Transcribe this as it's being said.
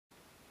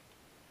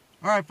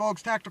Alright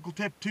folks, Tactical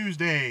Tip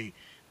Tuesday.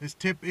 This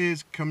tip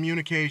is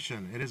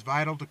communication. It is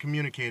vital to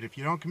communicate. If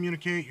you don't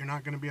communicate, you're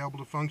not going to be able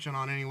to function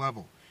on any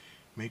level.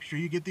 Make sure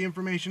you get the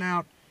information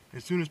out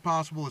as soon as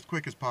possible, as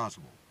quick as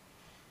possible.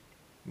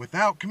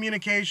 Without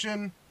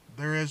communication,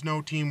 there is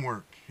no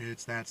teamwork.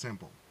 It's that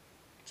simple.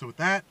 So with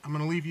that, I'm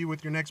going to leave you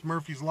with your next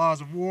Murphy's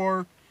Laws of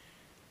War.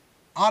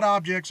 Odd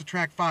objects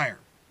attract fire.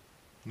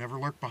 Never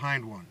lurk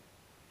behind one.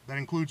 That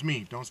includes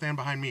me. Don't stand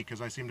behind me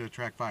because I seem to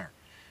attract fire.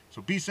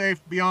 So be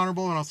safe, be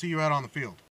honorable, and I'll see you out on the field.